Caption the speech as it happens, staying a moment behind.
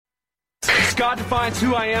Ska defines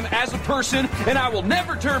who I am as a person, and I will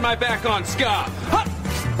never turn my back on ska. Huh!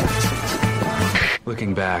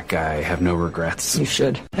 Looking back, I have no regrets. You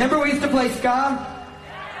should. Remember we used to play ska?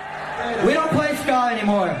 We don't play ska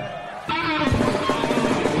anymore.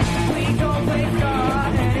 We don't play ska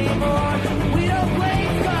anymore. We don't play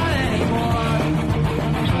ska anymore.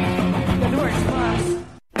 The door's closed.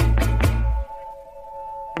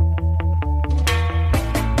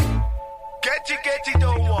 Get you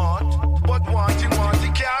don't want, but want you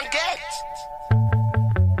can't get.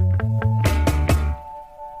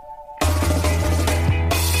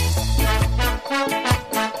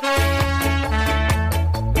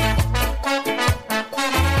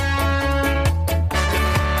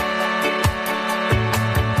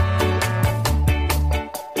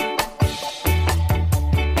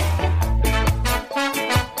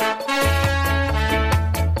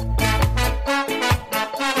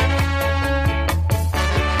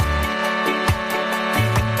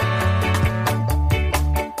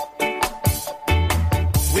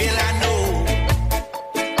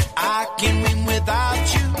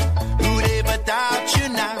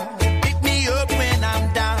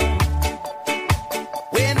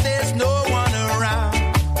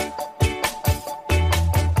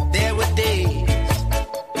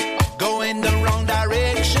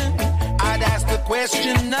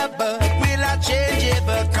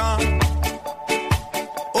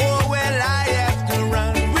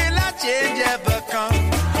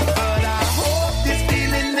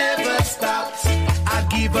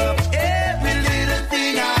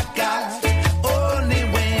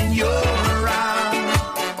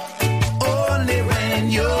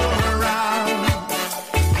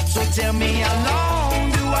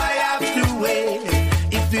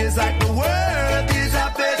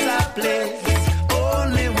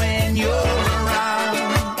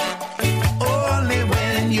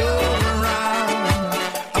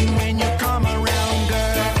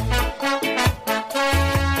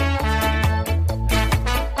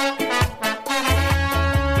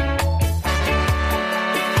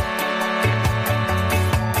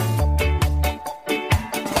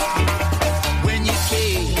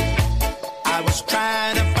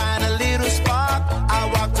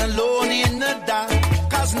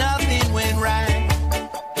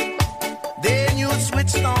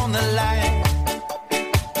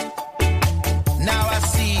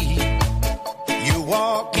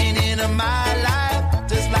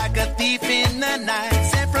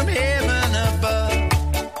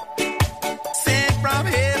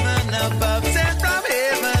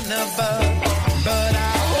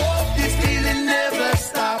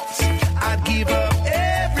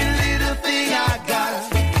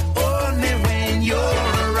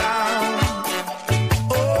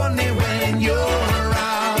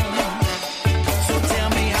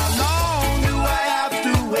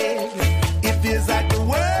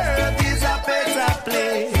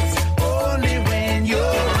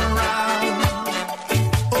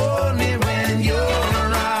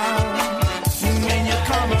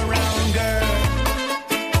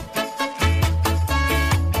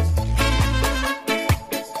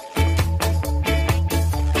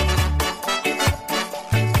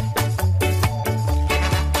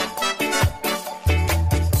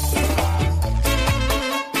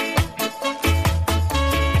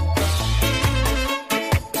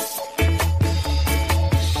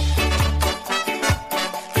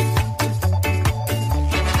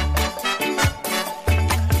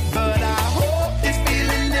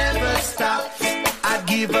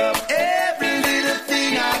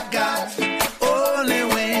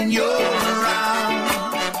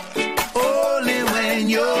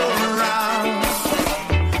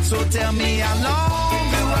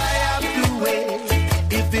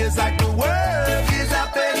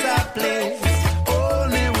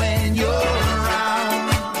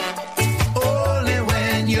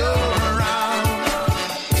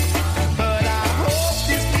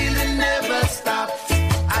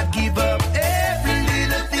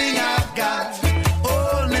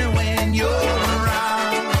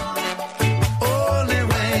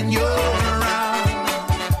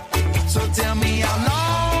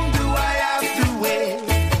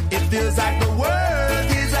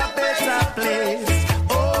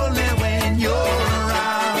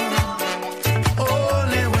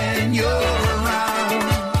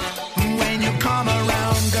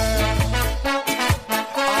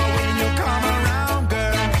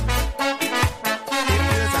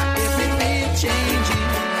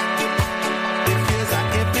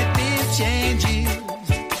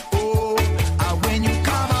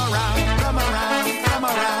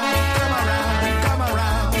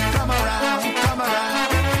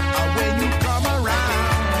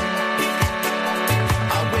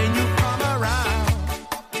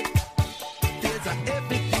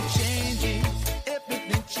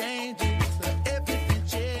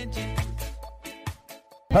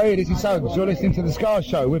 Hey, this is Suggs. You're listening to The Scar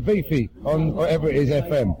Show with Beefy on whatever it is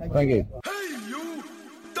FM. Thank you. Hey, you!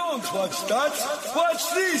 Don't watch that!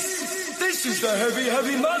 Watch this! This is the heavy,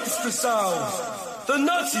 heavy monster sound! The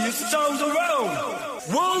nuttiest sound around!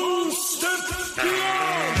 One step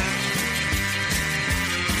beyond!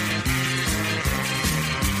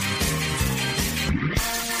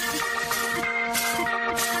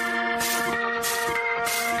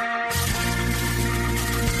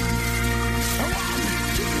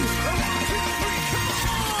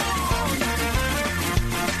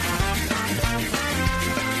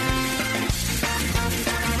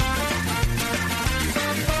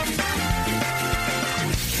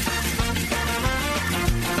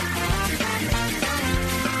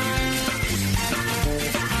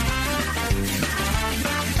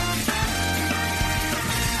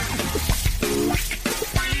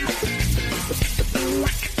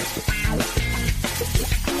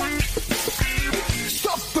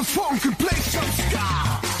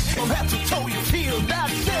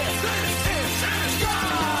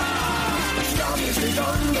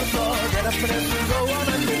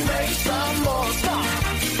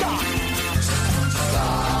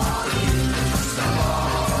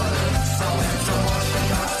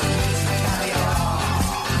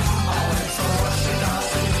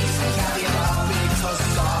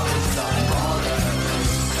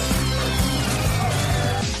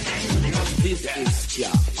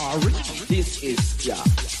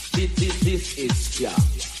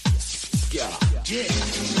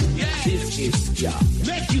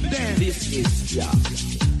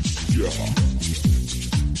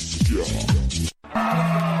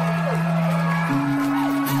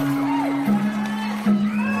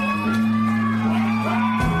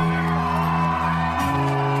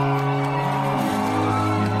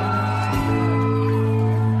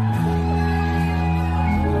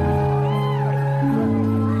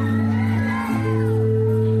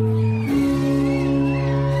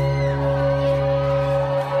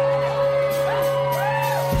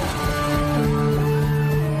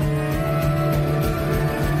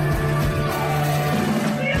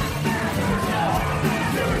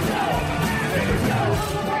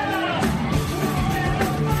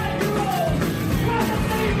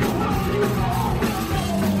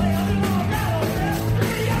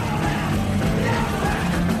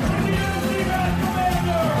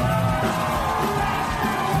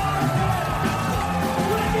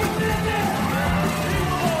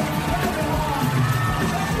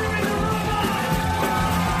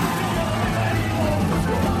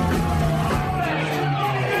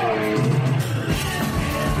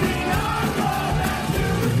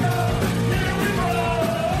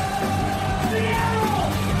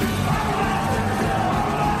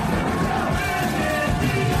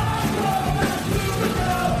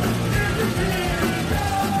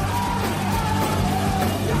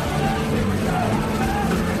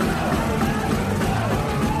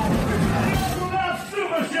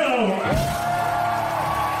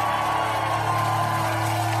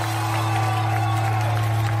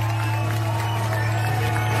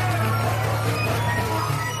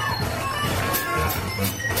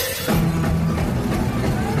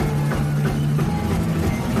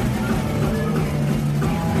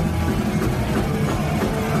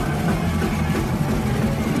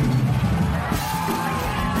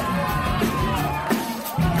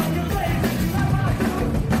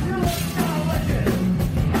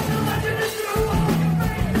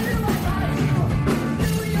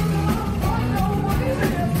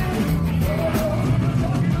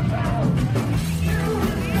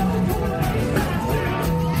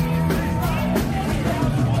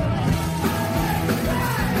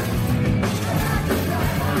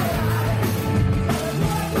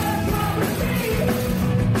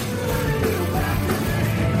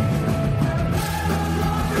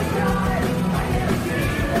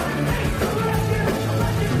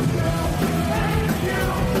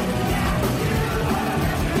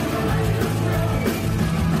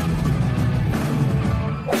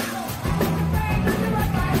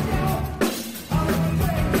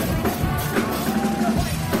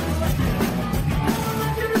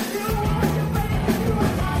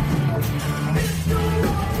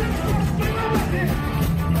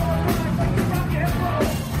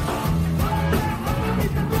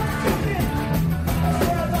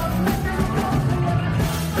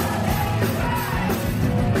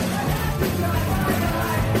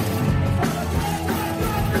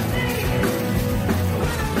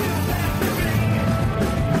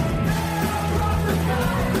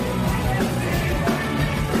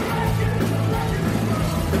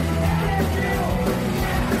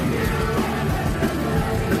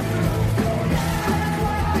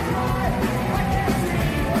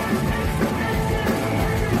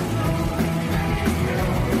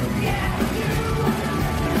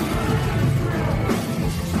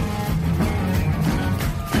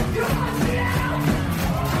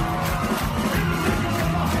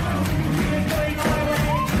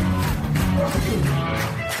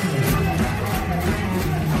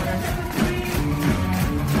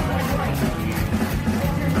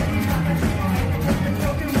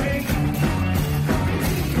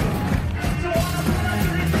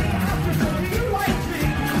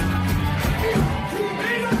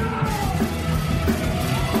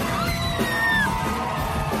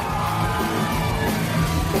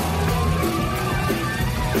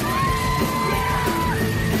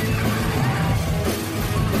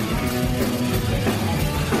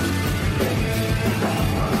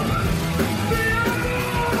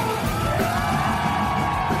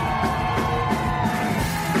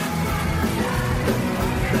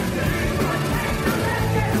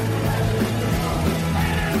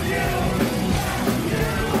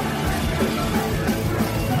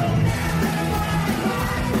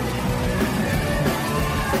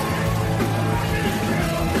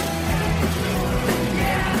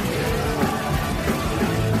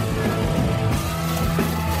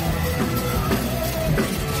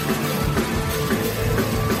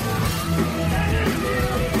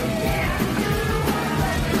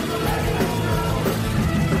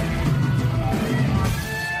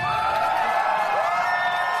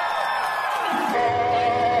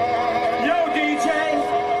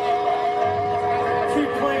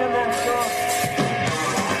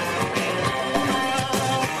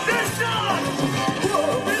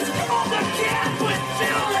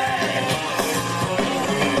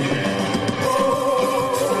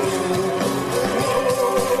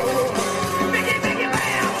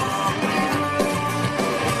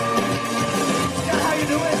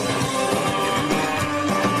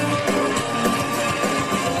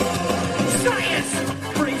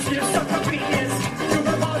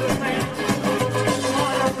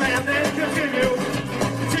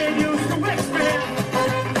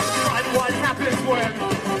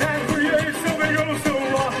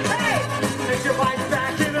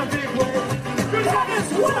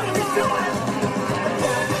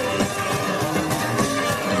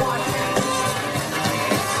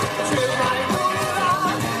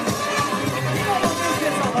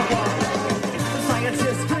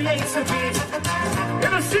 recipes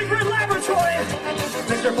in a secret laboratory.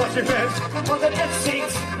 Mr. Fletcher Bench on the next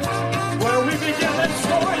seats where we begin the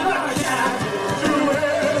story line. To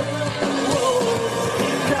hell, whoa,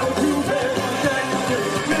 down to hell, down to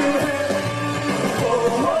hell, whoa,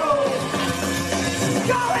 whoa.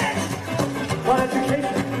 Go it! What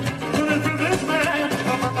education? Good for this man.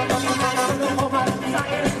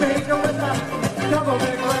 Science major with a double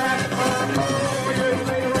big rat. 4 years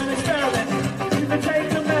later, an experiment. You can take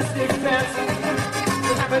domestic pets.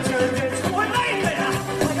 You haven't turned into a nightmare.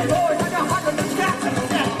 Like a boy, like a hundred of Jackson.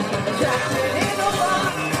 Jackson in the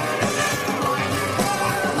box.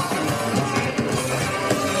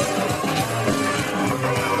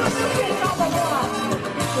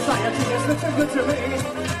 Society is looking good to me.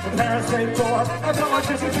 The parents paid for a college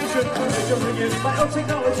education. Majoring in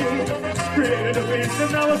biotechnology. Created a beast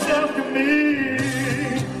and now it's after me.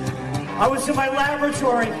 I was in my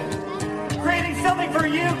laboratory creating something for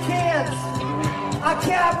you kids. A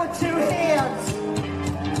cat with 2 hands.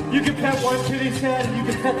 You can pet one kitty's head and you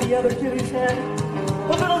can pet the other kitty's head.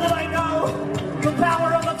 But little did I know, the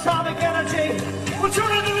power of atomic energy will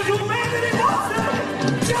turn it into humanity monster.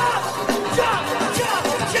 Jump! Jump! Jump!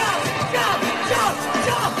 Jump! Jump! Jump!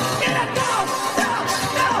 Jump! Get it! Go! Jump!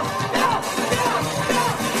 Jump! Jump! Jump!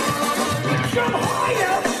 Jump! Jump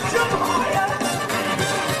higher! Jump higher!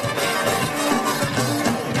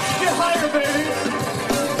 Get higher, baby!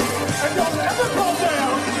 And don't ever fall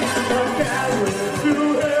down! The cat will do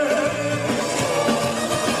it!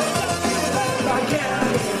 The cat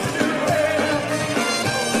will do it!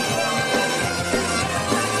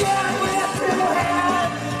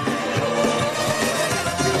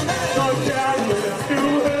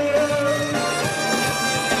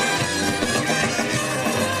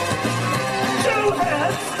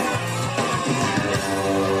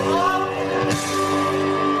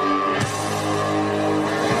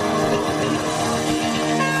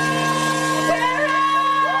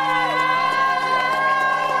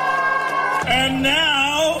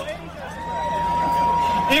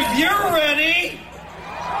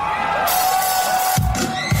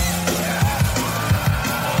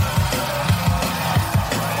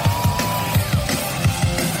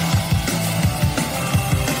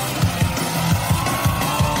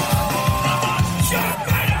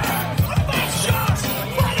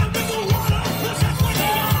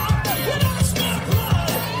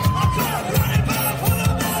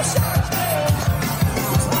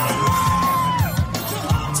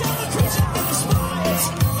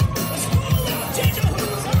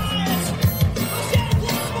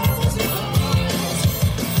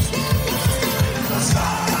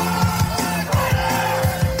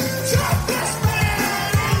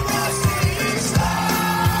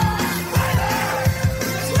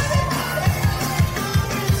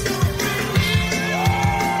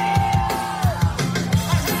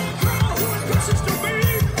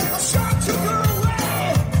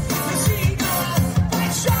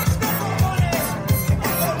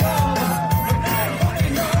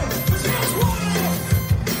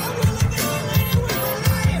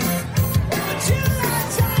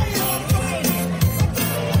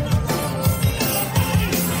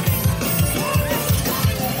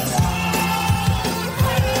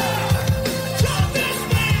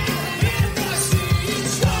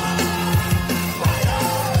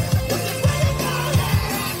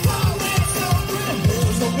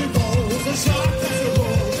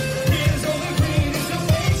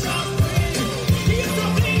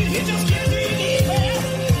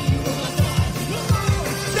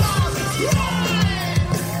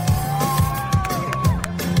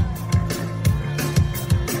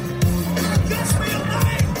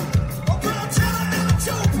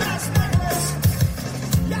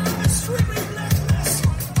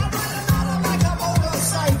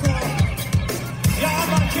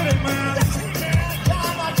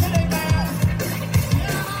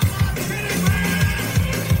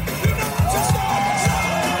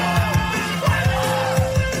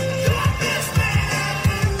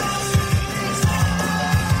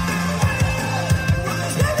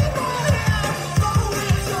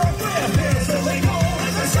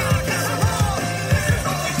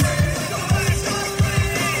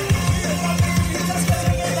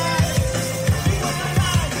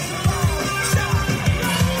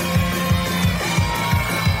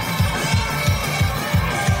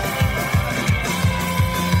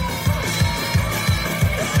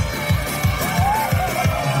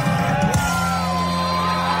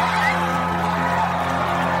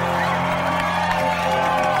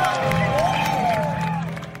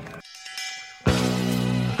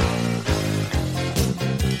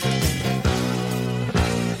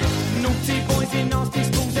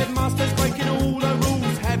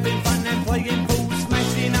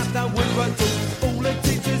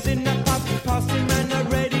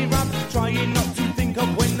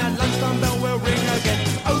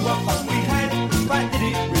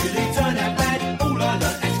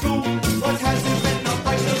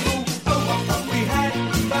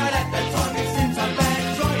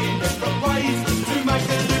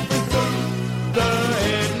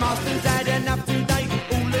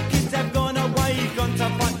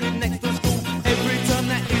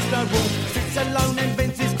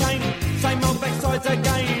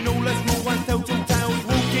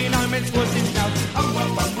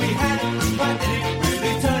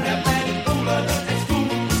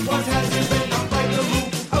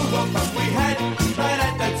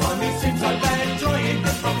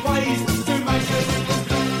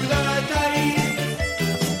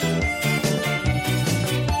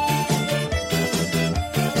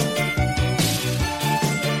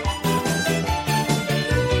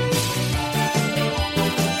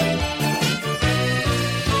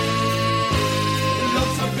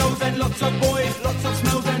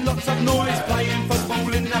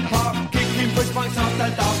 the park, kicking push bikes after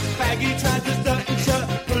dark. Baggy trousers, dirty shirt,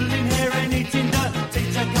 pulling hair and eating dirt.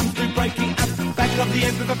 Teacher comes through breaking up, back of the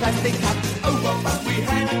end with a plastic cup. Oh, what fun we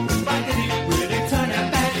had, but did it really turn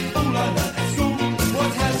out bad? All I learned at school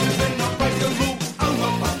was how to bring not break the rule. Oh,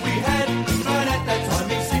 what fun we had, but at that time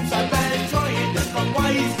it seemed so bad. Trying different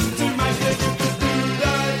ways to make it through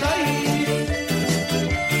the days.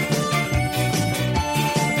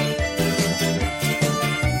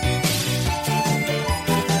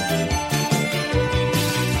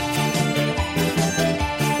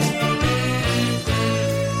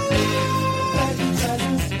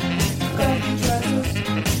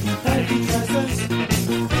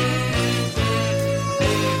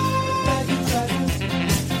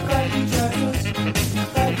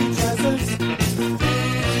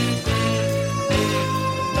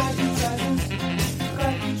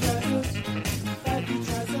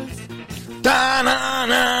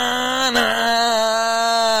 Da-na-na-na.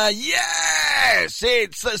 Yes,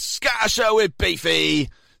 it's the Ska Show with Beefy.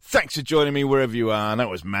 Thanks for joining me wherever you are. That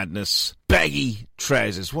was madness. Baggy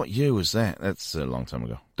trousers. What year was that? That's a long time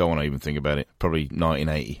ago. Don't want to even think about it. Probably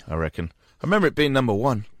 1980, I reckon. I remember it being number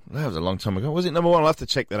one. That was a long time ago. Was it number one? I'll have to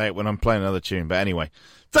check that out when I'm playing another tune. But anyway,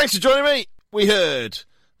 thanks for joining me. We heard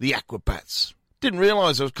the Aquabats. Didn't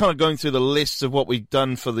realise I was kind of going through the lists of what we'd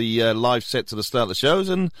done for the live sets at the start of the shows,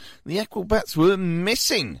 and the Aquabats were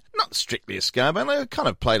missing. Not strictly a ska band. I kind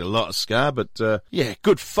of played a lot of ska, but yeah,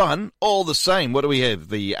 good fun all the same. What do we have?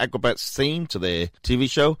 The Aquabats theme to their TV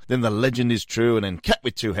show, then The Legend Is True, and then Cat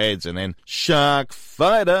with Two Heads, and then Shark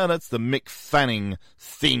Fighter. That's the Mick Fanning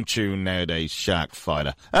theme tune nowadays, Shark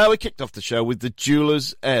Fighter. We kicked off the show with the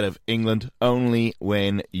Jewelers out of England, Only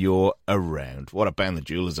When You're Around. What a band the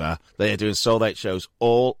Jewelers are. They are doing sold-out shows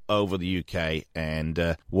all over the UK,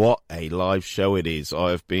 and what a live show it is.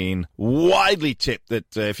 I've been widely tipped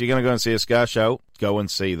that if you're going to go and see a ska show, go and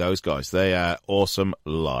see those guys. They are awesome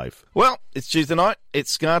live. Well, it's Tuesday night.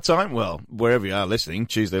 It's ska time. Well, wherever you are listening,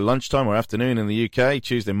 Tuesday lunchtime or afternoon in the UK,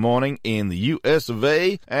 Tuesday morning in the US of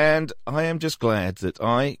A. And I am just glad that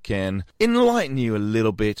I can enlighten you a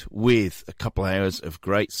little bit with a couple of hours of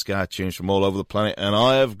great ska tunes from all over the planet. And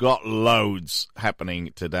I have got loads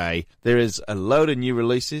happening today. There is a load of new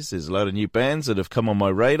releases. There's a load of new bands that have come on my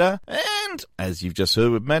radar. And as you've just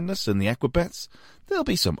heard with Madness and the Aquabats, there'll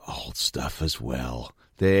be some old stuff as well.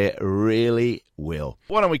 There really will.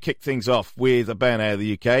 Why don't we kick things off with a band out of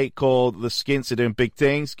the UK called The Skints. They're doing big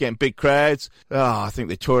things, getting big crowds. I think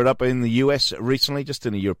they toured up in the US recently, just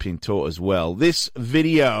in a European tour as well. This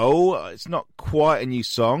video, it's not quite a new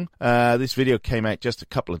song. This video came out just a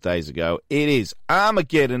couple of days ago. It is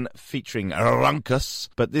Armageddon featuring Runkus,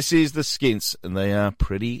 but this is The Skints, and they are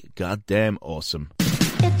pretty goddamn awesome.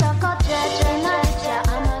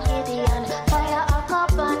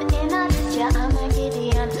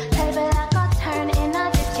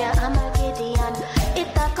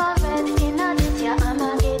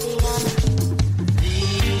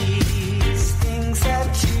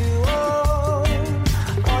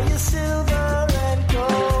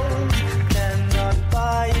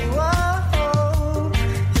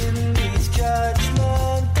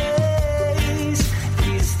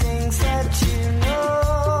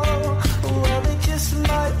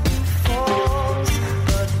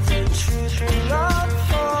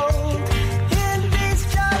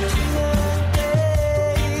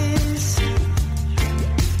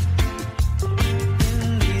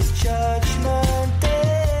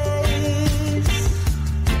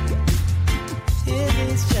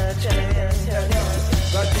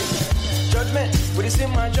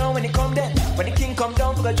 When he come then, when the king come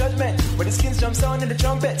down for the judgment, when the skins jump sound in the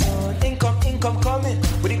trumpet, income coming,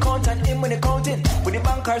 with the content in when they counting, with the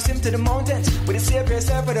bankers sim to the mountains, with the savior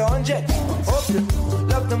yourself for the 100. Hope you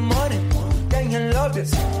love the money, then you love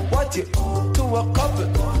this. What you to a couple,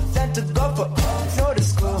 then to govern, know the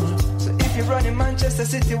school. So if you're running Manchester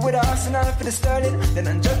City with an Arsenal for the starting, then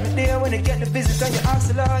on judgment day when you get the visit and you ask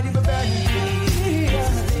the Lord, you be burning.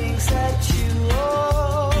 Things that you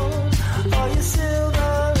own, all your silver.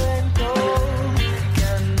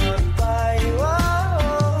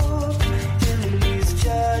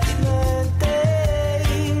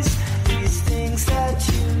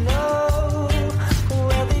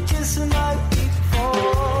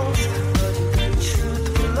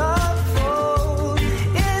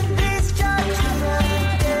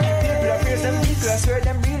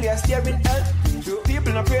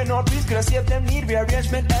 People not pray no peace, could I save them need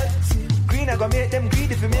rearrangement help. Green I gonna make them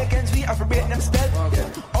greedy if you make ends we have to break them spell.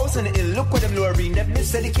 House on the hill, look what them lowering them,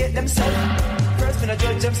 misedicate themselves. First when I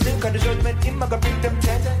judge them still, cause the judgment in I gonna bring them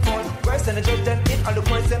 10 worse than I judge them in, all the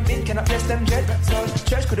points them in, cannot bless them dead. So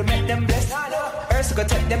church could have met them blessed. so go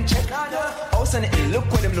take them check. House on the hill, look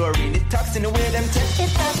what them know really tax in the way them take.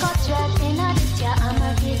 If I got dread in a ditch, yeah, I'm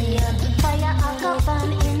a Gideon. Fire I got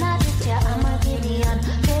burn in a ditch, yeah, I'm a Gideon.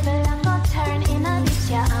 Table I got turn in a ditch,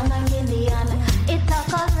 yeah, I'm a Gideon. It I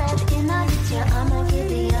got red in a ditch, yeah, I'm a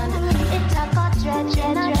Gideon. It I got dread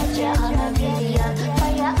in a ditch, yeah, I'm a Gideon.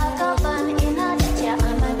 Fire I got burn in a ditch, yeah,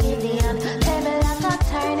 I'm a Gideon. Table I got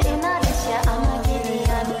turn in a ditch, yeah, I'm a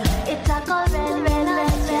Gideon. It I got red in a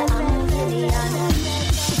ditch, yeah, I'm a Gideon.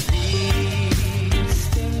 These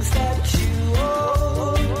things that you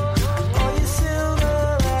own, all your silver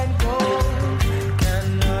and gold,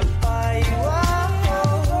 cannot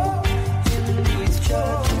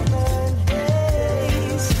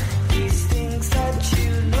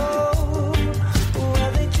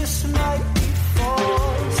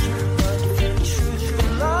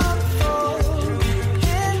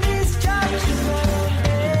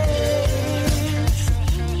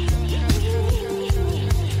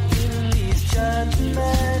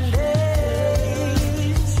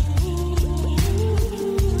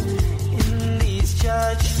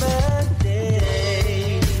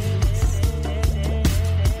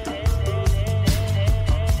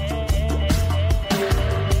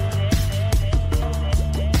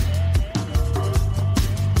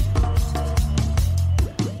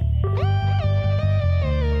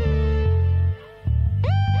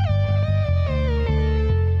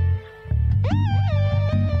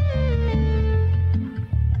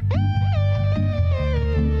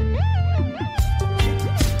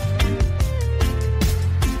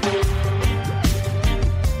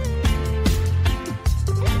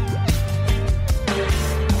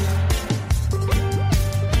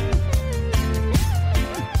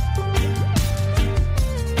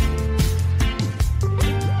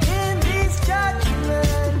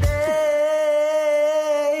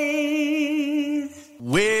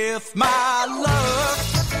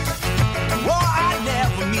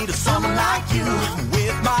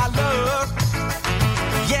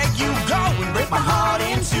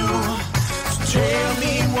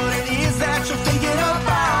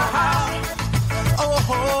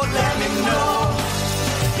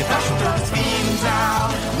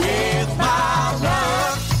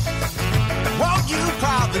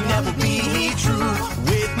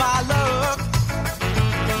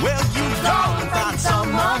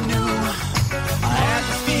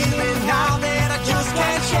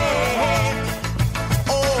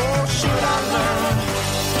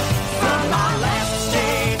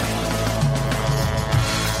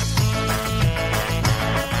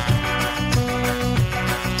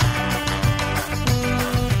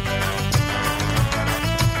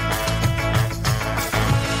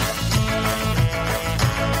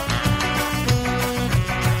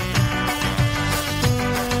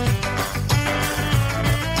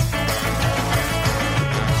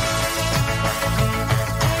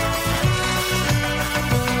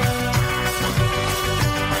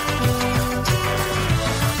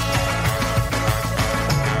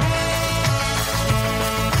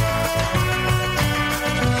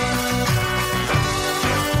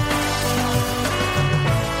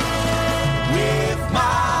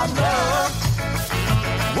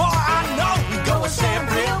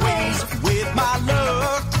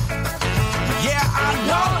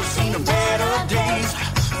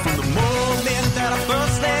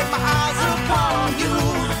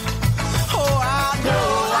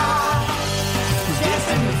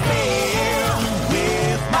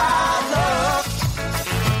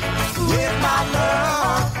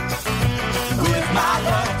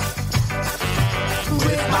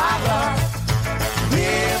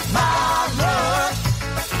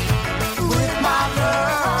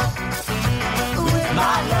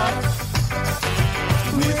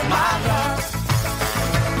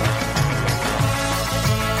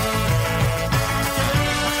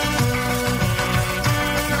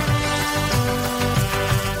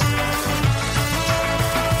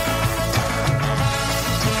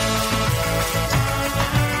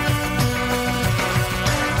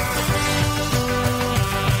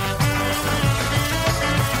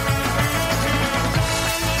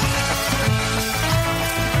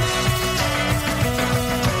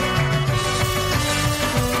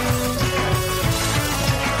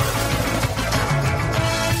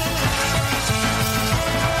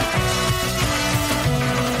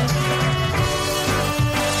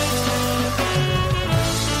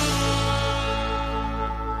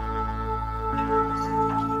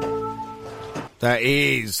That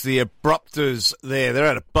is the Abrupters there. They're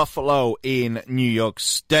out of Buffalo in New York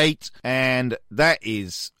State, and that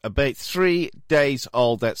is about 3 days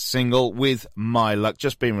old, that single, With My Luck,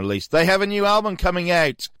 just been released. They have a new album coming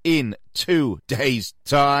out in 2 days'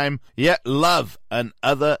 time. Yeah, Love and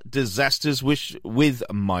Other Disasters, With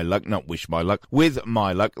My Luck. With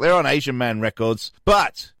My Luck. They're on Asian Man Records.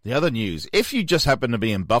 But the other news, if you just happen to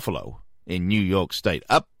be in Buffalo, in New York State,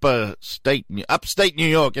 upstate New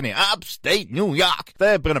York, upstate New York.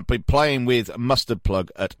 They're going to be playing with Mustard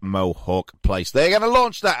Plug at Mohawk Place. They're going to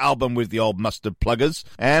launch that album with the old Mustard Pluggers,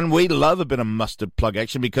 and we love a bit of Mustard Plug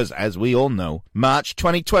action because, as we all know, March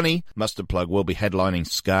 2020, Mustard Plug will be headlining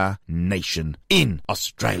Ska Nation in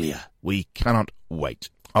Australia. We cannot wait.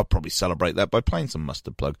 I'll probably celebrate that by playing some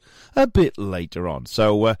Mustard Plug a bit later on.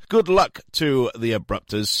 So good luck to the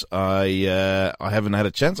Abrupters. I haven't had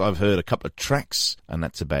a chance. I've heard a couple of tracks, and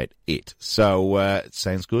that's about it. So it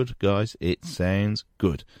sounds good, guys. It sounds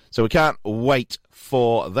good. So we can't wait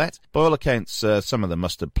for that. By all accounts, some of the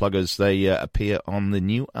Mustard Pluggers, they appear on the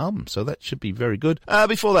new album, so that should be very good.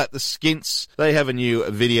 Before that, the Skints, they have a new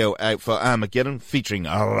video out for Armageddon featuring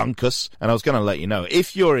Runkus, and I was going to let you know,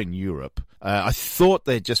 if you're in Europe, I thought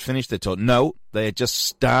they'd just finished their tour. No, they're just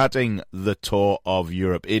starting the tour of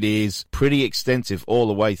Europe. It is pretty extensive all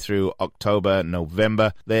the way through October,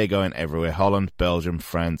 November. They're going everywhere. Holland, Belgium,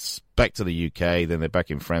 France, back to the UK, then they're back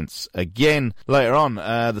in France again later on.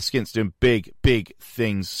 The Skints doing big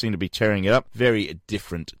things, seem to be tearing it up. Very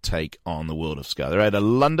different take on the world of ska. They're out of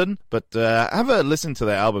London, but have a listen to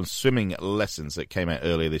their album Swimming Lessons that came out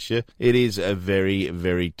earlier this year. It is very,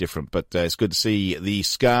 very different, but it's good to see the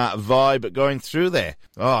ska vibe going through there.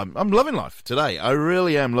 Oh, I'm loving life today. I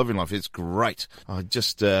really am loving life. It's great. I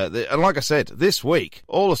just, and like I said, this week,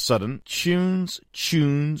 all of a sudden, tunes.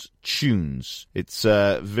 It's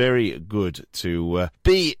very good to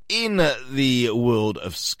be in the world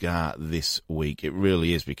of ska this week. It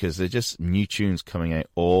really is, because they're just new tunes coming out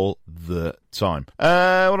all the time. What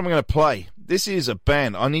am I going to play? This is a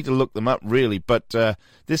band. I need to look them up, really, but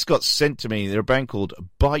this got sent to me. They're a band called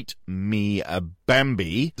Bite Me a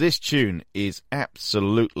Bambi. This tune is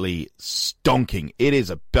absolutely stonking. It is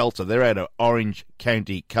a belter. They're out of Orange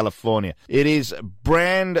County, California. It is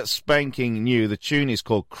brand spanking new. The tune is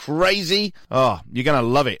called Crazy. Oh, you're going to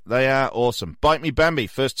love it. They are awesome. Bite Me Bambi,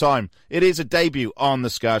 first time. It is a debut on the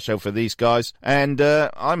Ska Show for these guys, and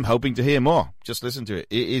I'm hoping to hear more. Just listen to it.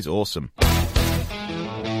 It is awesome.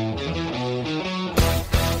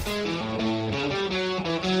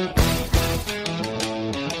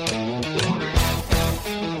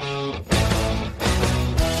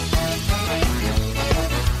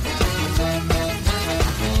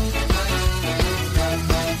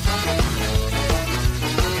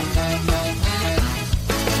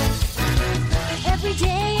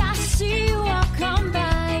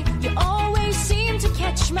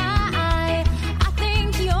 My eye, I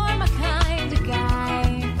think you're my kind.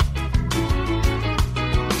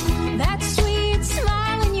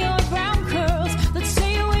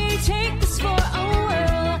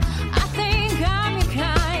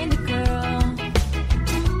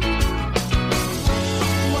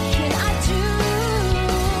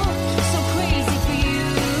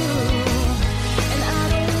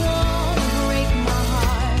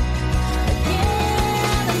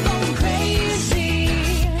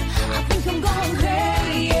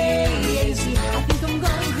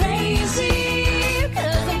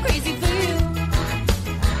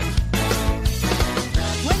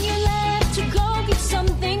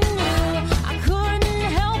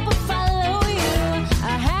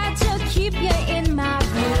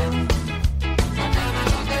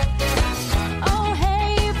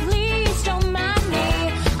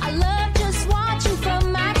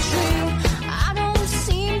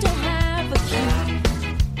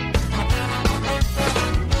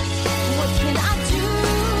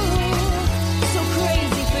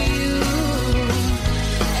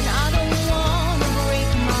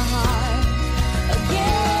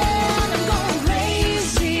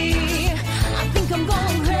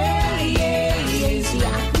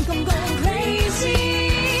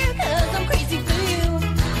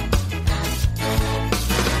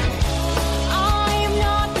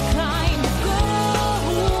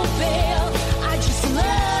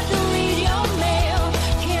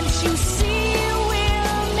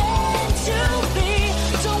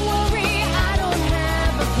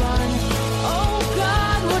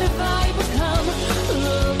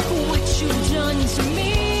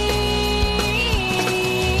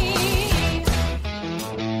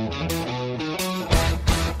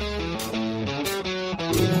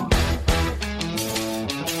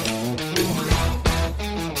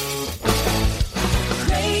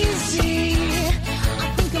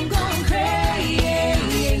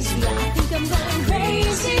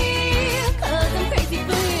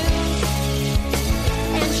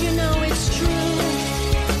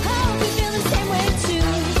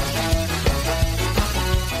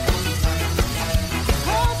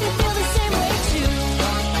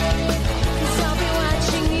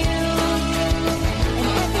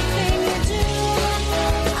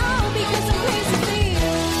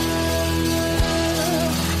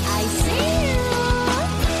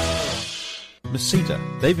 Masita.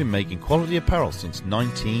 They've been making quality apparel since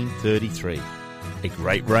 1933. A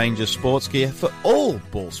great range of sports gear for all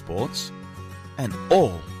ball sports and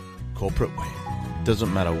all corporate wear.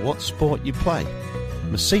 Doesn't matter what sport you play,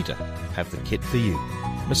 Masita have the kit for you.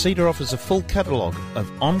 Masita offers a full catalogue of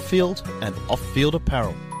on-field and off-field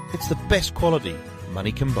apparel. It's the best quality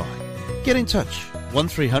money can buy. Get in touch,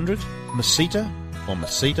 1300 Masita or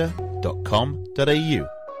masita.com.au.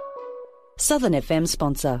 Southern FM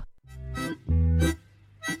sponsor.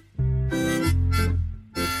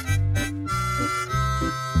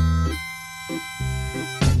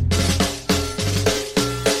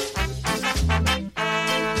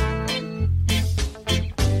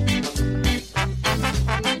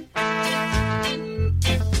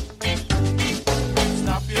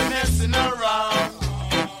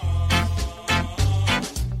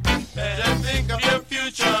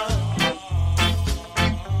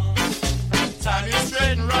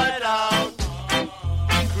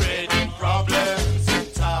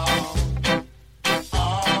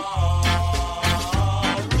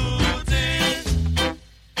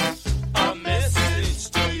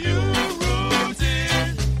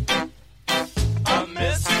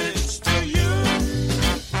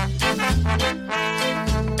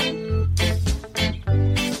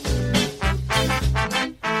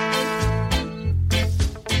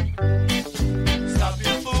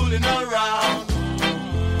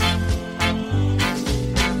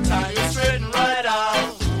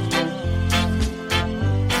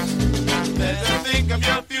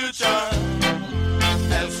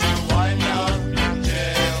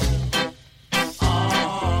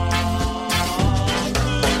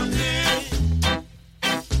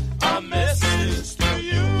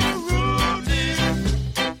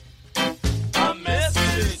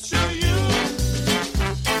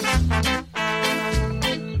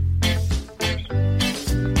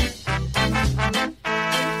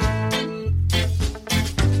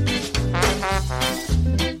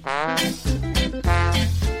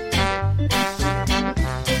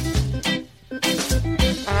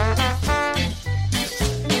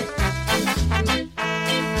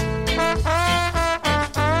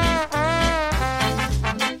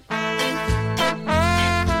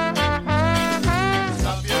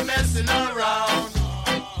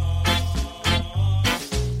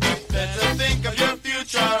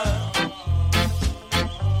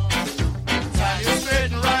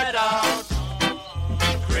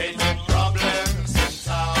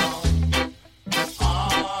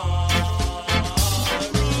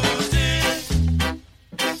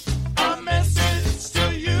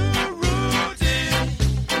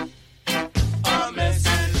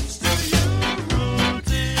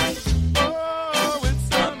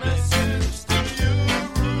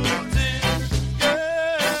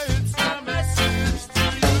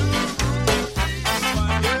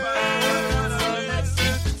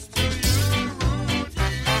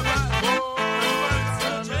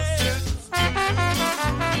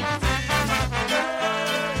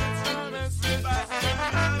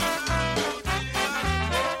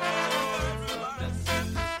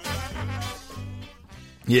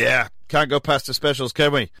 Yeah, can't go past the specials,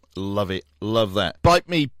 can we? Love it. Love that. Bite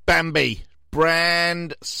Me Bambi.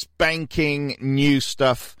 Brand spanking new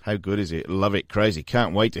stuff. How good is it? Love it. Crazy.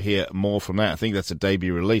 Can't wait to hear more from that. I think that's a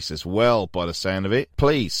debut release as well by the sound of it.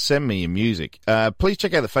 Please send me your music. Please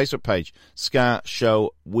check out the Facebook page, Ska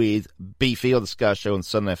Show with Beefy, or the Ska Show on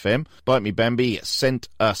Southern FM. Bite Me Bambi sent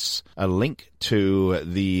us a link to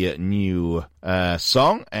the new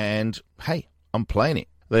song, and hey, I'm playing it.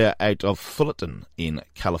 They are out of Fullerton in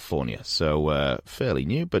California, so fairly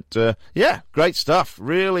new, but yeah, great stuff.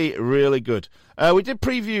 Really, really good. We did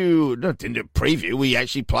preview, no, didn't do preview, we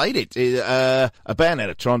actually played it. A band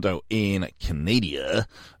out of Toronto in Canada,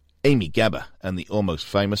 Amy Gabba and the Almost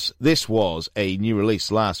Famous. This was a new release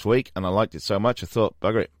last week, and I liked it so much I thought,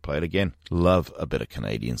 bugger it, play it again. Love a bit of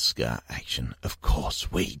Canadian ska action. Of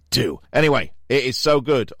course we do. Anyway, it is so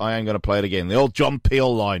good, I am going to play it again. The old John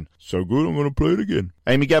Peel line. So good, I'm going to play it again.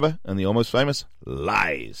 Amy Gabba and the Almost Famous,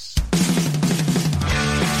 Lies.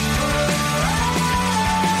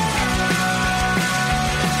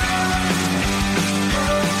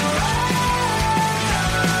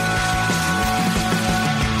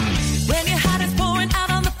 When your heart is pouring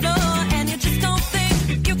out on the floor and you just don't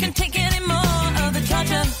think you can take any more of the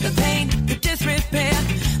torture, the pain, the disrepair,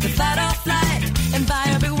 the fight or flight, and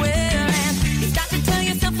buyer beware. And you start to tell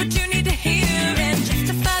yourself what you need to hear and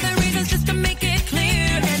justify the reasons just to make it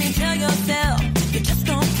clear. And you tell yourself you just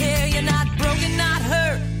don't care.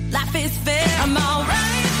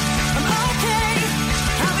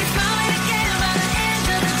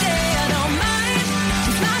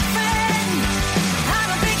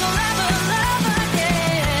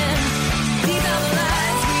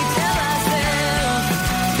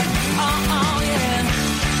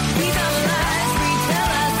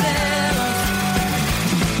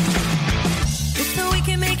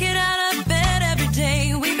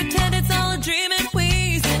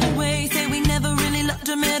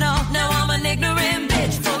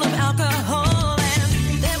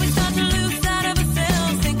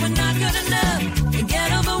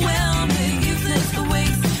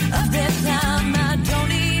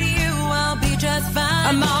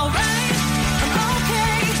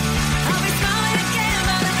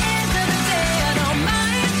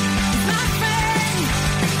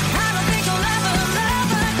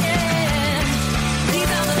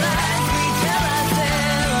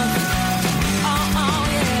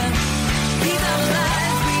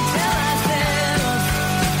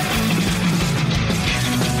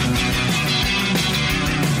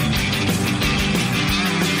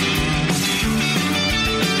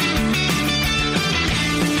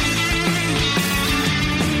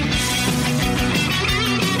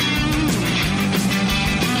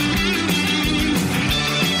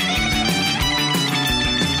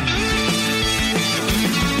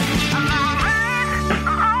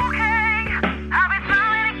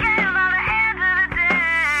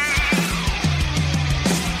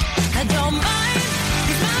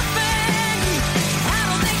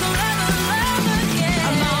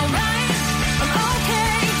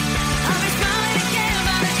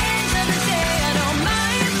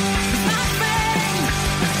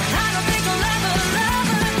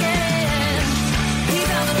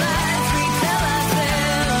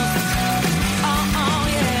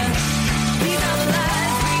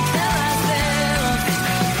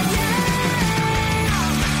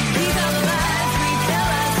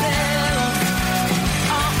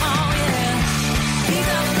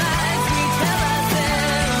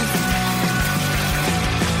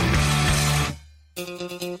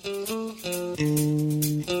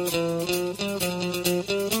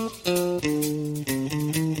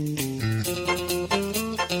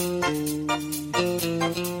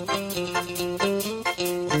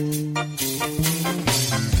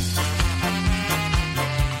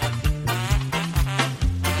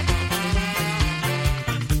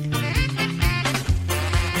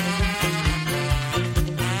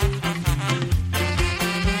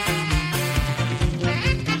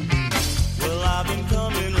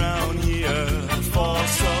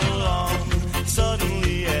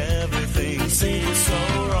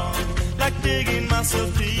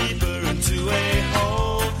 myself deeper into a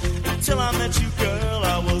hole. Until I met you, girl,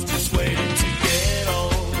 I was just waiting to get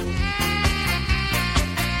old.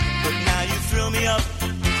 But now you thrill me up.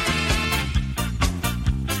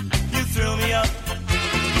 You thrill me up.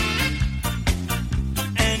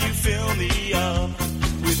 And you fill me up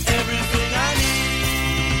with everything I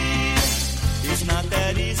need. It's not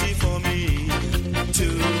that easy for me to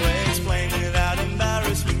explain without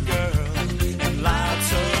embarrassment, girl, and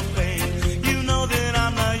lots of pain. You know that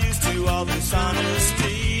I'm not used to all this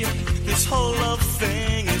honesty. This whole love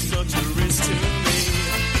thing is such a risk to me.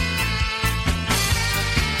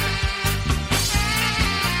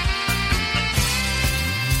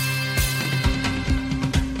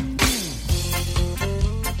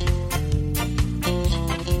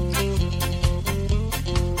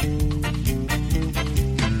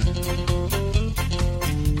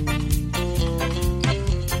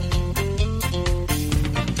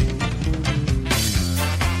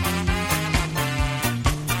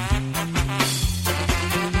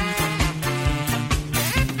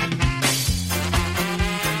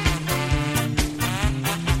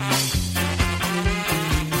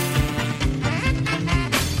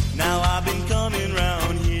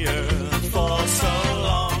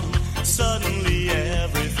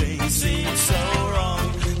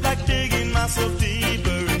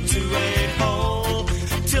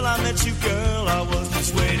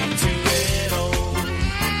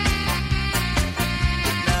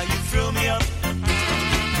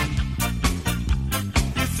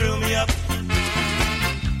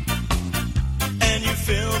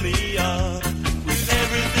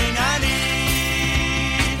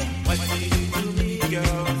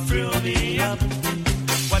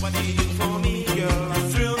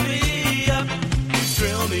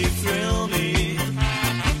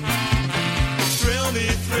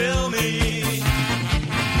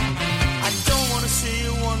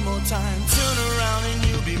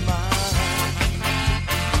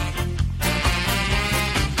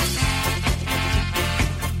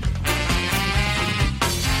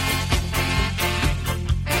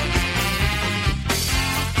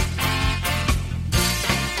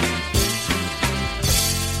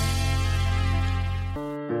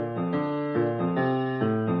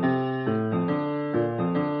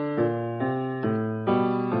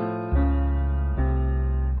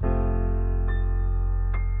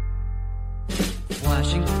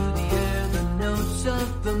 Flashing through the air, the notes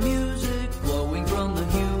of the music flowing from the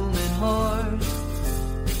human heart.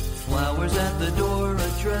 Flowers at the door, a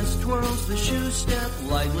dress twirls the shoe step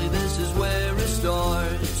lightly. This is where it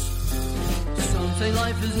starts. Some say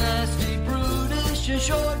life is nasty, brutish, and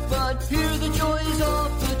short, but here the joy is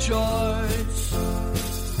off the charts.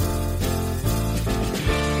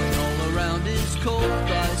 All around is cold,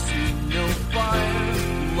 I see no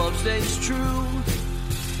fire. Love stays true.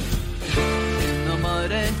 In the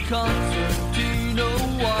mud and concertina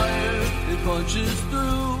wire, it punches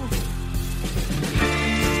through. Be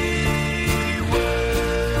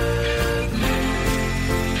with me.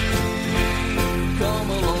 Come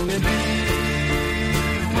along and be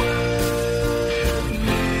with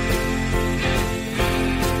me.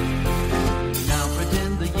 Now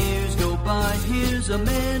pretend the years go by. Here's a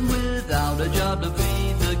man without a job to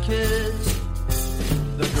feed the kids.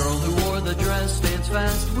 The girl who wore the dress stands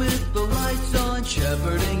fast with the lights on,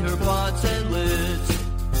 shepherding her pots and lids.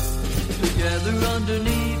 Together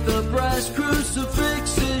underneath the brass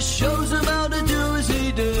crucifixes, shows him how to do as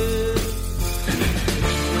he did.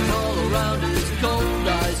 When all around is cold,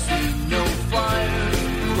 I see no fire.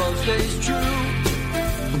 Love stays true.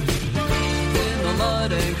 In the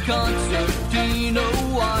mud and concertina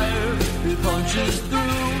wire, it punches through.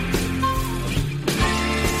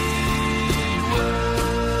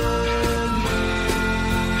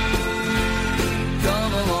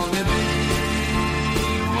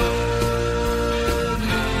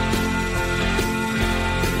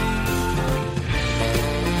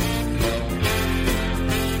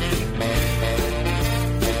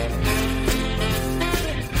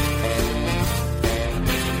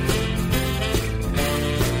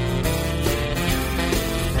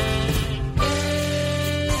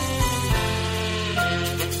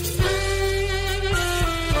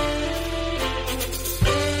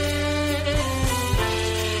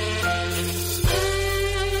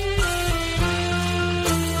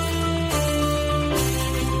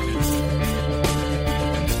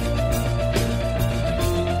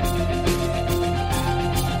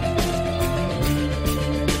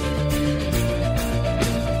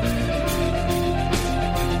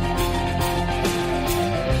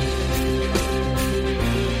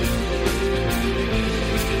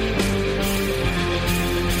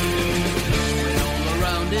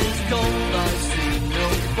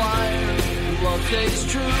 stays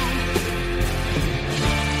true.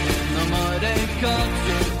 The mud ain't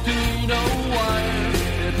concertina wire,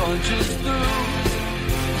 it punches through.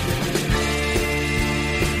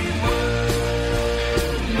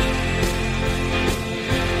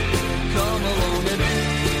 Come along and be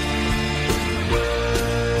with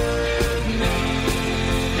me.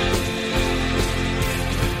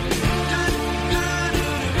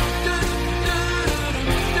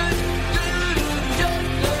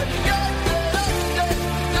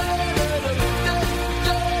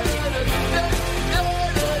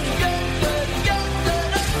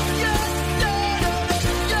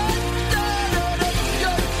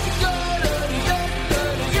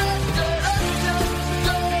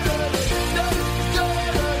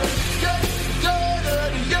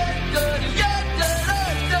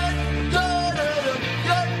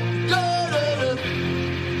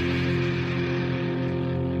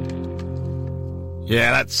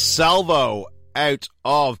 Yeah, that's Salvo out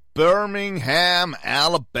of Birmingham,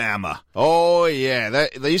 Alabama. Oh, yeah.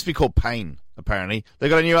 They used to be called Pain, apparently. They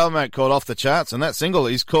got a new album out called Off the Charts, and that single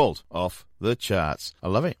is called Off the Charts. I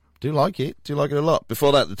love it. Do like it. Do like it a lot.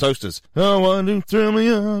 Before that, the Toasters. I want to throw me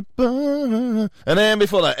up. And then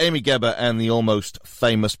before that, Amy Gebber and the almost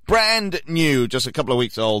famous, brand new, just a couple of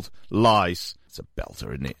weeks old, Lies. It's a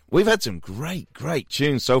belter, isn't it? We've had some great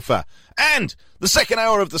tunes so far. And the second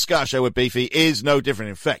hour of the Ska Show with Beefy is no different.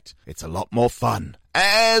 In fact, it's a lot more fun.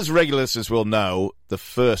 As regular listeners will know, the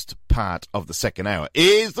first part of the second hour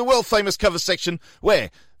is the world-famous cover section where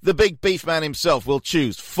the big beef man himself will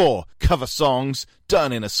choose 4 cover songs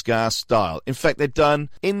done in a ska style. In fact, they're done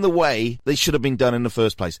in the way they should have been done in the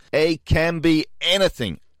first place. It can be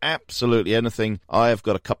anything. Absolutely anything. I have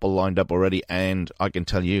got a couple lined up already, and I can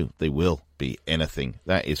tell you they will be anything.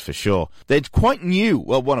 That is for sure. They're quite new.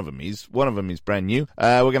 Well, one of them is brand new.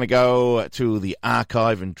 We're going to go to the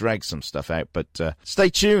archive and drag some stuff out, but stay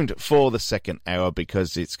tuned for the second hour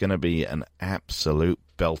because it's going to be an absolute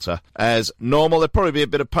belter. As normal, there'll probably be a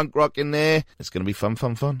bit of punk rock in there. It's going to be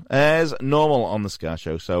fun. As normal on the Ska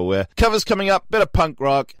Show. So covers coming up, bit of punk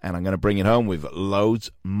rock, and I'm going to bring it home with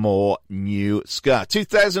loads more new ska.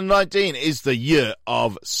 2019 is the year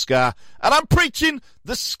of ska, and I'm preaching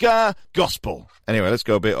the ska gospel. Anyway, let's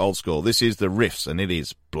go a bit old school. This is the Riffs, and it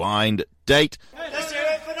is Blind Date. Let's hear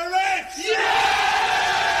it for the Riffs! Yeah!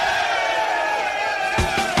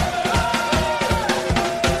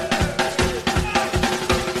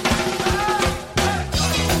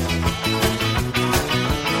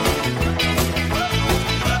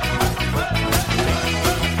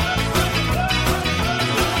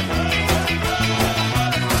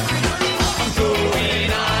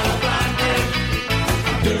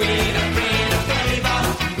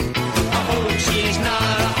 She's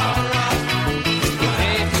not a horror.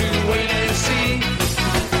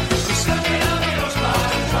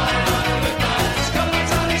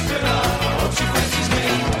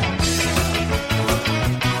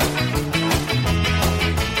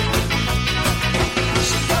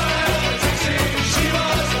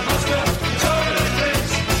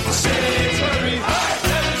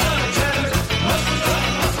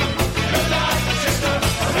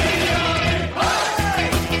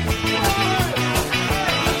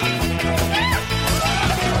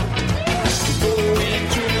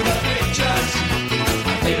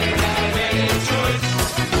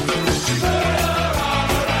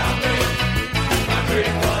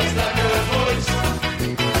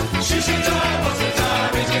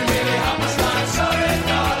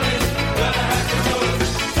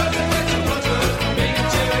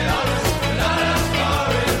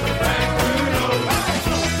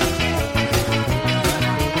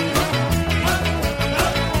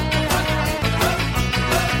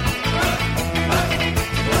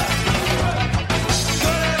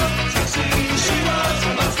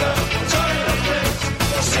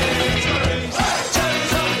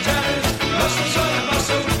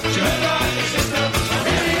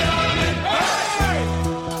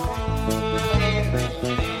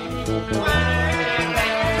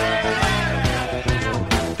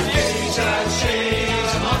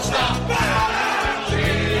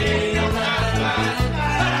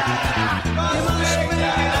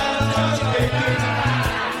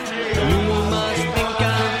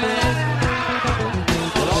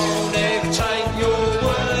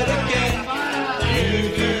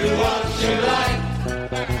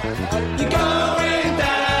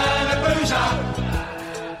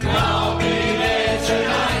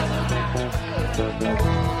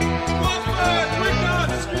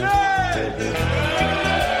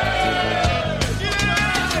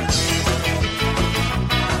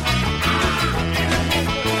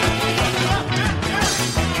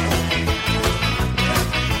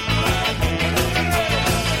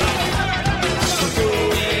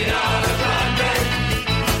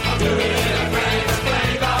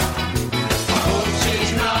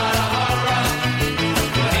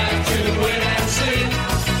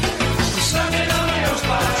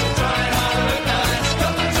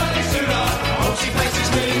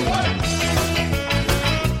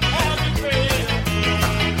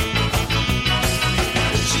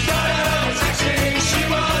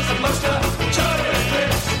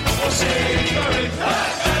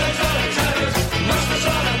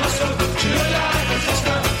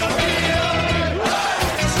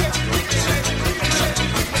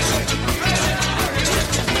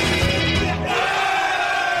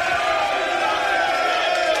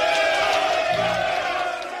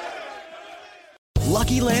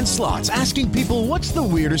 Land Slots, asking people what's the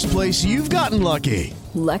weirdest place you've gotten lucky?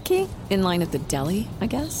 Lucky? In line at the deli, I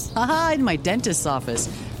guess? Aha, in my dentist's office.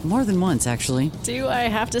 More than once, actually. Do I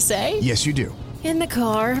have to say? Yes, you do. In the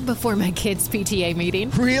car before my kids' PTA meeting.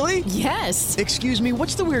 Really? Yes. Excuse me,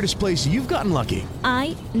 what's the weirdest place you've gotten lucky?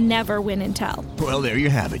 I never win and tell. Well, there you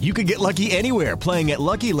have it. You can get lucky anywhere, playing at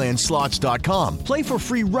LuckyLandSlots.com. Play for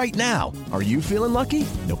free right now. Are you feeling lucky?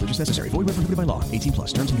 No purchase necessary. Void where prohibited by law. 18 plus.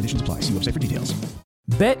 Terms and conditions apply. See website for details.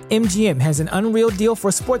 BetMGM has an unreal deal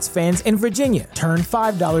for sports fans in Virginia. Turn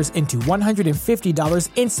 $5 into $150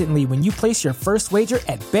 instantly when you place your first wager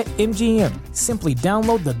at BetMGM. Simply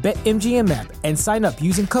download the BetMGM app and sign up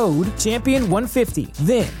using code Champion150.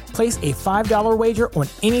 Then, place a $5 wager on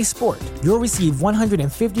any sport. You'll receive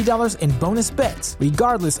 $150 in bonus bets,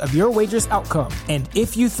 regardless of your wager's outcome. And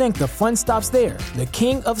if you think the fun stops there, the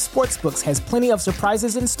King of Sportsbooks has plenty of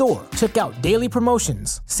surprises in store. Check out daily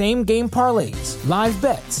promotions, same-game parlays, live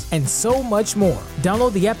bets, and so much more.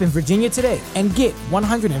 Download the app in Virginia today and get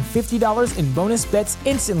 $150 in bonus bets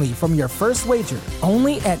instantly from your first wager.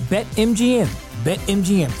 Only at BetMGM.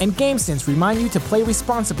 BetMGM and GameSense remind you to play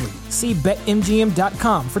responsibly. See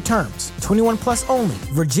BetMGM.com for terms. 21 plus only.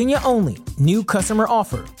 Virginia only. New customer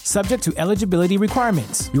offer. Subject to eligibility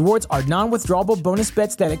requirements. Rewards are non-withdrawable bonus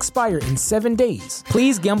bets that expire in 7 days.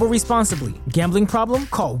 Please gamble responsibly. Gambling problem?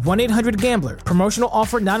 Call 1-800-GAMBLER. Promotional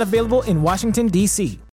offer not available in Washington, D.C.